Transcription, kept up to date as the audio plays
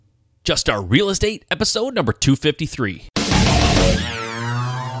Just Our Real Estate, episode number 253.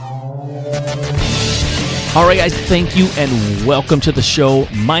 All right, guys, thank you and welcome to the show.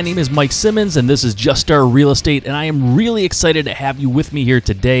 My name is Mike Simmons, and this is Just Our Real Estate, and I am really excited to have you with me here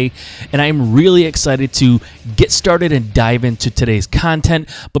today, and I am really excited to get started and dive into today's content.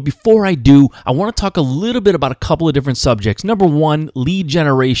 But before I do, I want to talk a little bit about a couple of different subjects. Number one, lead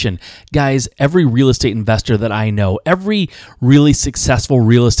generation. Guys, every real estate investor that I know, every really successful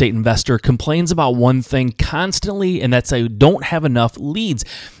real estate investor complains about one thing constantly, and that's they don't have enough leads.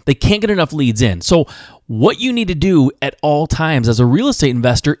 They can't get enough leads in. So what you need to do at all times as a real estate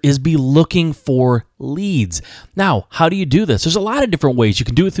investor is be looking for leads. Now, how do you do this? There's a lot of different ways. You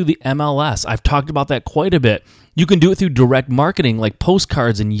can do it through the MLS. I've talked about that quite a bit. You can do it through direct marketing like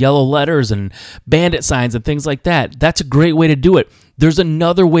postcards and yellow letters and bandit signs and things like that. That's a great way to do it. There's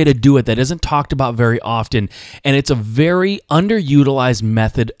another way to do it that isn't talked about very often, and it's a very underutilized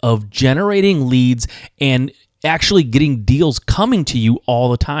method of generating leads and actually getting deals coming to you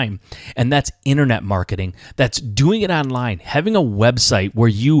all the time. And that's internet marketing. That's doing it online, having a website where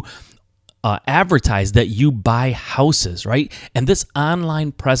you advertise that you buy houses, right? And this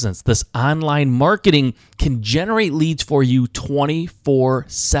online presence, this online marketing can generate leads for you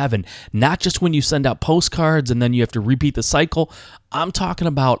 24/7, not just when you send out postcards and then you have to repeat the cycle. I'm talking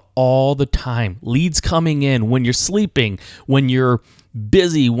about all the time. Leads coming in when you're sleeping, when you're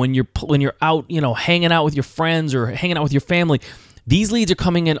busy, when you're out, hanging out with your friends or hanging out with your family. These leads are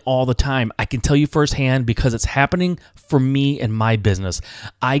coming in all the time. I can tell you firsthand because it's happening for me and my business.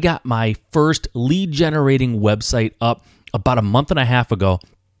 I got my first lead generating website up about a month and a half ago.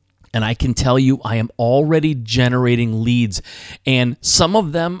 And I can tell you, I am already generating leads. And some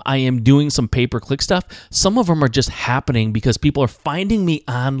of them, I am doing some pay-per-click stuff. Some of them are just happening because people are finding me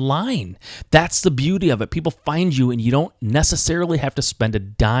online. That's the beauty of it. People find you, and you don't necessarily have to spend a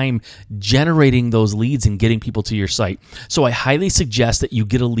dime generating those leads and getting people to your site. So I highly suggest that you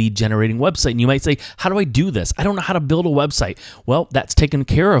get a lead generating website. And you might say, how do I do this? I don't know how to build a website. Well, that's taken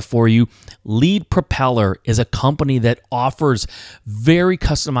care of for you. Lead Propeller is a company that offers very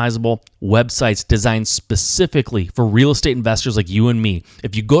customizable websites designed specifically for real estate investors like you and me.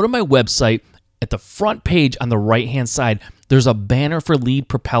 If you go to my website, at the front page on the right-hand side, there's a banner for Lead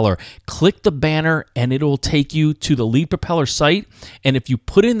Propeller. Click the banner and it will take you to the Lead Propeller site. And if you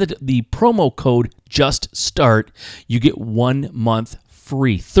put in the promo code JUSTSTART, you get 1 month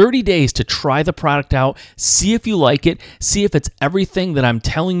free. 30 days to try the product out, see if you like it, see if it's everything that I'm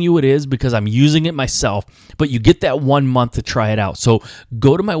telling you it is because I'm using it myself, but you get that 1 month to try it out. So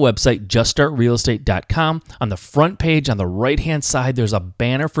go to my website, juststartrealestate.com. On the front page, on the right-hand side, there's a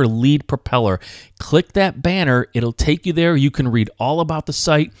banner for Lead Propeller. Click that banner. It'll take you there. You can read all about the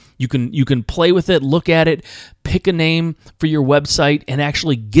site. You can play with it, look at it, pick a name for your website, and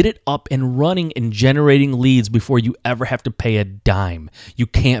actually get it up and running and generating leads before you ever have to pay a dime. You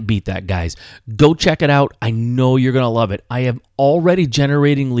can't beat that, guys. Go check it out. I know you're going to love it. I am already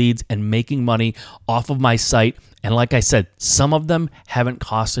generating leads and making money off of my site. And like I said, some of them haven't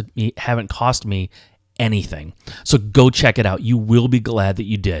cost me anything. So go check it out. You will be glad that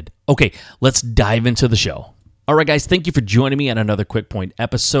you did. Okay, let's dive into the show. All right, guys, thank you for joining me on another Quick Point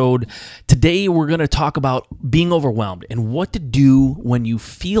episode. Today, we're going to talk about being overwhelmed and what to do when you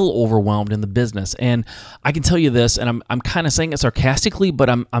feel overwhelmed in the business. And I can tell you this, and I'm kind of saying it sarcastically, but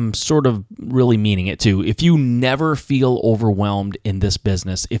I'm sort of really meaning it too. If you never feel overwhelmed in this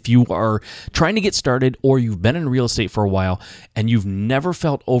business, if you are trying to get started or you've been in real estate for a while and you've never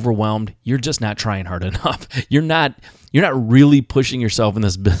felt overwhelmed, you're just not trying hard enough. You're not really pushing yourself in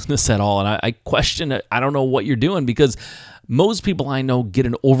this business at all. And I question it. I don't know what you're doing because most people I know get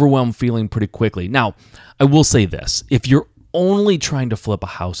an overwhelmed feeling pretty quickly. Now, I will say this. If you're only trying to flip a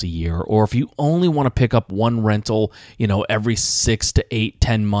house a year, or if you only want to pick up one rental, every 6 to 8,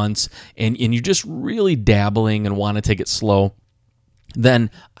 10 months, and you're just really dabbling and want to take it slow,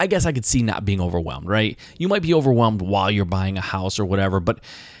 then I guess I could see not being overwhelmed, right? You might be overwhelmed while you're buying a house or whatever, but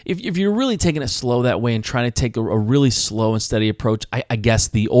if you're really taking it slow that way and trying to take a really slow and steady approach, I guess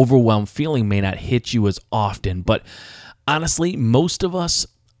the overwhelmed feeling may not hit you as often. But honestly, most of us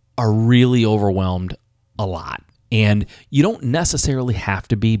are really overwhelmed a lot. And you don't necessarily have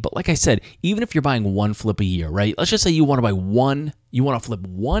to be, but like I said, even if you're buying one flip a year, right? Let's just say you want to flip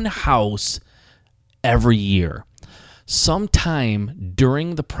one house every year. Sometime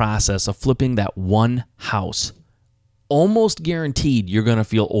during the process of flipping that one house, almost guaranteed you're going to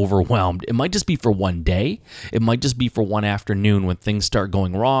feel overwhelmed. It might just be for one day. It might just be for one afternoon when things start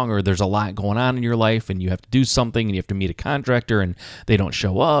going wrong or there's a lot going on in your life and you have to do something and you have to meet a contractor and they don't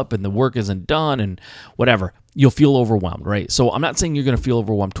show up and the work isn't done and whatever. You'll feel overwhelmed, right? So I'm not saying you're going to feel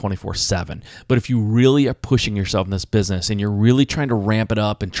overwhelmed 24/7, but if you really are pushing yourself in this business and you're really trying to ramp it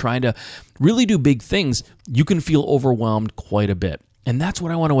up and trying to really do big things, you can feel overwhelmed quite a bit. And that's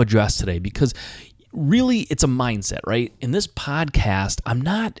what I want to address today, because really it's a mindset, right? In this podcast, I'm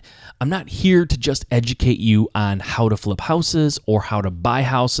not here to just educate you on how to flip houses or how to buy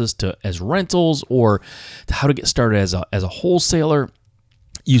houses as rentals or to how to get started as a wholesaler.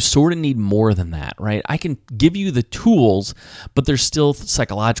 You sort of need more than that, right? I can give you the tools, but there's still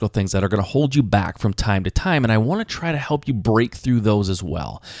psychological things that are going to hold you back from time to time, and I want to try to help you break through those as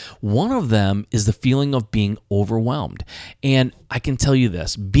well. One of them is the feeling of being overwhelmed. And I can tell you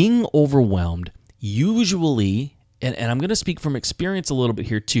this, being overwhelmed usually, and I'm going to speak from experience a little bit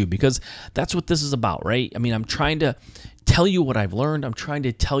here too, because that's what this is about, right? I mean, I'm trying to tell you what I've learned. I'm trying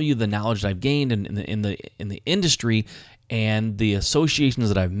to tell you the knowledge that I've gained in the industry and the associations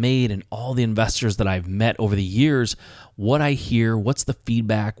that I've made and all the investors that I've met over the years, what I hear, what's the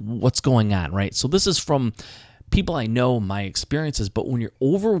feedback, what's going on, right? So this is from people I know, my experiences, but when you're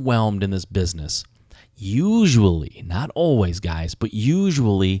overwhelmed in this business, usually, not always, guys, but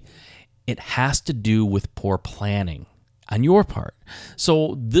usually it has to do with poor planning on your part.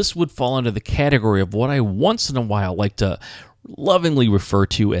 So this would fall under the category of what I once in a while like to lovingly refer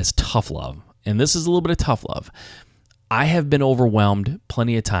to as tough love. And this is a little bit of tough love. I have been overwhelmed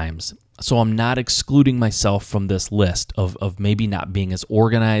plenty of times, so I'm not excluding myself from this list of maybe not being as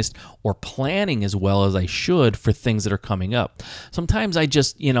organized or planning as well as I should for things that are coming up. Sometimes I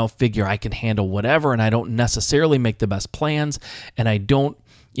just, figure I can handle whatever, and I don't necessarily make the best plans, and I don't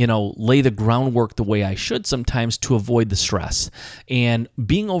lay the groundwork the way I should sometimes to avoid the stress. And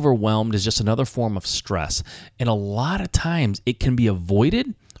being overwhelmed is just another form of stress. And a lot of times it can be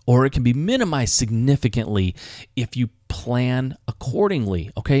avoided or it can be minimized significantly if you plan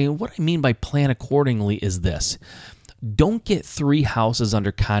accordingly. Okay, and what I mean by plan accordingly is this. Don't get 3 houses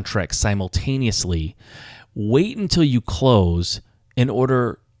under contract simultaneously. Wait until you close in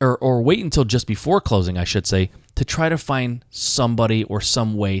order, or wait until just before closing, I should say, to try to find somebody or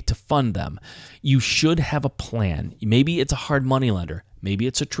some way to fund them. You should have a plan. Maybe it's a hard money lender. Maybe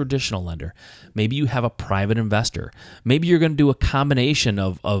it's a traditional lender. Maybe you have a private investor. Maybe you're going to do a combination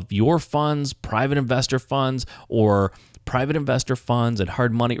of your funds, private investor funds, or private investor funds and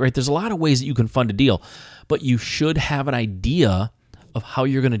hard money, right? There's a lot of ways that you can fund a deal, but you should have an idea of how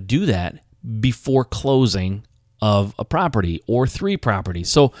you're going to do that before closing of a property or 3 properties.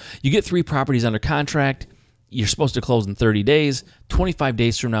 So you get 3 properties under contract. You're supposed to close in 30 days. 25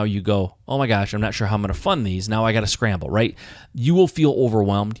 days from now, you go, oh my gosh, I'm not sure how I'm going to fund these. Now I got to scramble, right? You will feel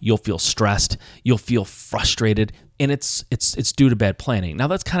overwhelmed. You'll feel stressed. You'll feel frustrated. And it's due to bad planning. Now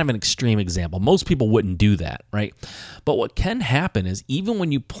that's kind of an extreme example. Most people wouldn't do that, right? But what can happen is even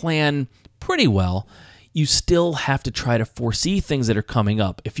when you plan pretty well, you still have to try to foresee things that are coming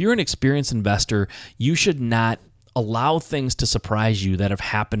up. If you're an experienced investor, you should not allow things to surprise you that have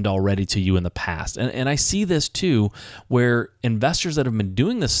happened already to you in the past. And I see this too, where investors that have been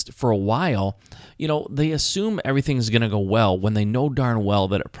doing this for a while, they assume everything's going to go well when they know darn well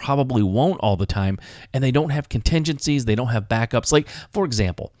that it probably won't all the time, and they don't have contingencies, they don't have backups. Like, for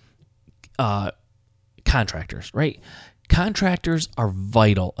example, contractors, right? Contractors are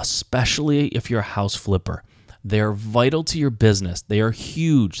vital, especially if you're a house flipper. They're vital to your business. They are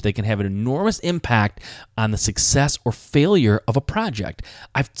huge. They can have an enormous impact on the success or failure of a project.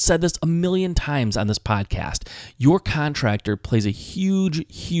 I've said this a million times on this podcast. Your contractor plays a huge,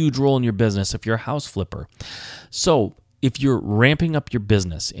 huge role in your business if you're a house flipper. So if you're ramping up your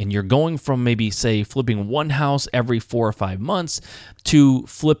business and you're going from maybe, say, flipping one house every 4 or 5 months to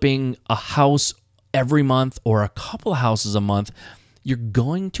flipping a house every month or a couple of houses a month, you're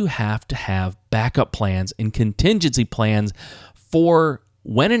going to have backup plans and contingency plans for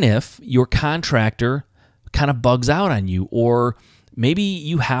when and if your contractor kind of bugs out on you, or maybe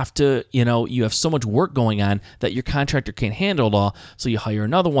you have to, you have so much work going on that your contractor can't handle it all, so you hire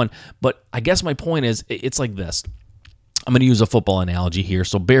another one. But I guess my point is, it's like this. I'm going to use a football analogy here,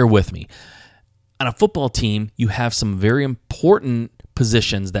 so bear with me. On a football team, you have some very important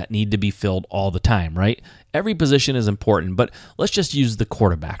positions that need to be filled all the time, right? Every position is important, but let's just use the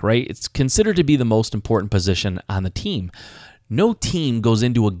quarterback, right? It's considered to be the most important position on the team. No team goes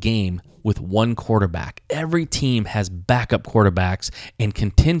into a game with one quarterback. Every team has backup quarterbacks and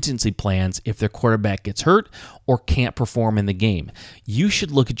contingency plans if their quarterback gets hurt or can't perform in the game. You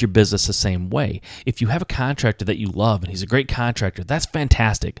should look at your business the same way. If you have a contractor that you love and he's a great contractor, that's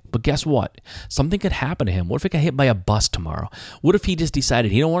fantastic. But guess what? Something could happen to him. What if he got hit by a bus tomorrow? What if he just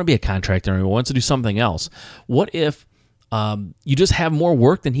decided he don't want to be a contractor anymore, wants to do something else? What if you just have more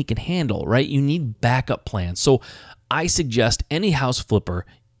work than he can handle, right? You need backup plans. So I suggest any house flipper,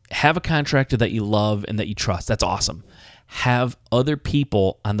 have a contractor that you love and that you trust. That's awesome. Have other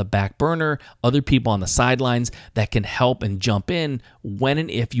people on the back burner, other people on the sidelines that can help and jump in when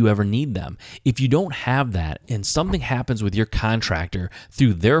and if you ever need them. If you don't have that and something happens with your contractor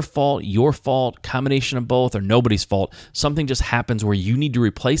through their fault, your fault, combination of both, or nobody's fault, something just happens where you need to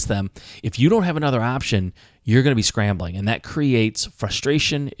replace them. If you don't have another option, you're going to be scrambling, and that creates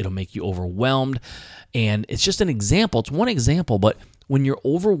frustration. It'll make you overwhelmed. And it's just an example. It's one example, but when you're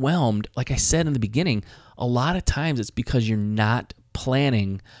overwhelmed, like I said in the beginning, a lot of times it's because you're not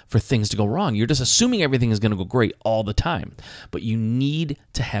planning for things to go wrong. You're just assuming everything is going to go great all the time. But you need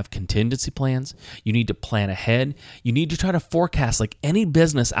to have contingency plans. You need to plan ahead. You need to try to forecast, like any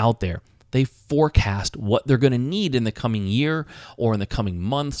business out there. They forecast what they're going to need in the coming year or in the coming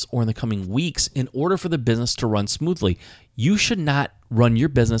months or in the coming weeks in order for the business to run smoothly. You should not run your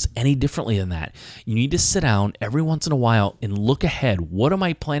business any differently than that. You need to sit down every once in a while and look ahead. What am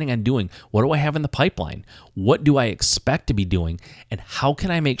I planning on doing? What do I have in the pipeline? What do I expect to be doing? And how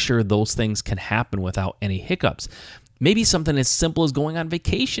can I make sure those things can happen without any hiccups? Maybe something as simple as going on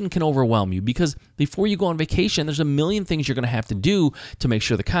vacation can overwhelm you, because before you go on vacation, there's a million things you're going to have to do to make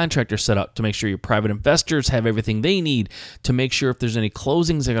sure the contractor's set up, to make sure your private investors have everything they need, to make sure if there's any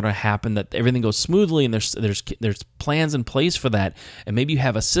closings that are going to happen, that everything goes smoothly and there's plans in place for that. And maybe you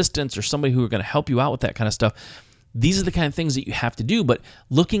have assistants or somebody who are going to help you out with that kind of stuff. These are the kind of things that you have to do, but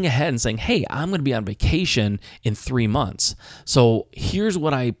looking ahead and saying, hey, I'm going to be on vacation in 3 months. So here's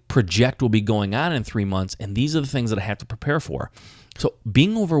what I project will be going on in 3 months, and these are the things that I have to prepare for. So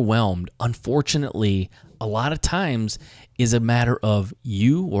being overwhelmed, unfortunately, a lot of times is a matter of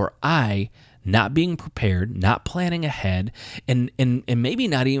you or I not being prepared, not planning ahead, and maybe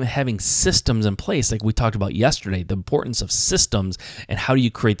not even having systems in place like we talked about yesterday, the importance of systems and how do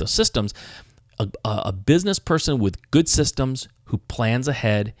you create those systems. A business person with good systems who plans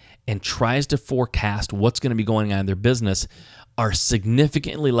ahead and tries to forecast what's going to be going on in their business are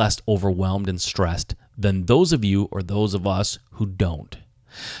significantly less overwhelmed and stressed than those of you or those of us who don't.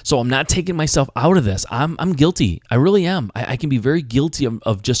 So I'm not taking myself out of this. I'm guilty. I really am. I can be very guilty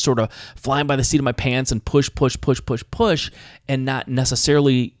of just sort of flying by the seat of my pants and push, and not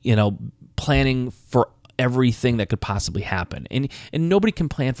necessarily, planning for everything that could possibly happen. And nobody can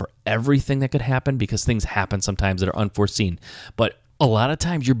plan for everything that could happen because things happen sometimes that are unforeseen. But a lot of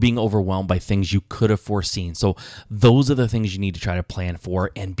times you're being overwhelmed by things you could have foreseen. So those are the things you need to try to plan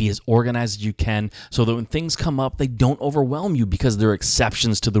for and be as organized as you can so that when things come up, they don't overwhelm you because they're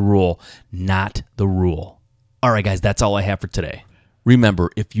exceptions to the rule, not the rule. All right, guys, that's all I have for today.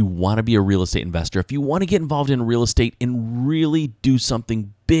 Remember, if you want to be a real estate investor, if you want to get involved in real estate and really do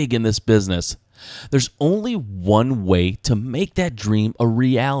something big in this business, there's only one way to make that dream a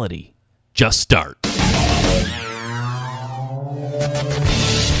reality. Just start.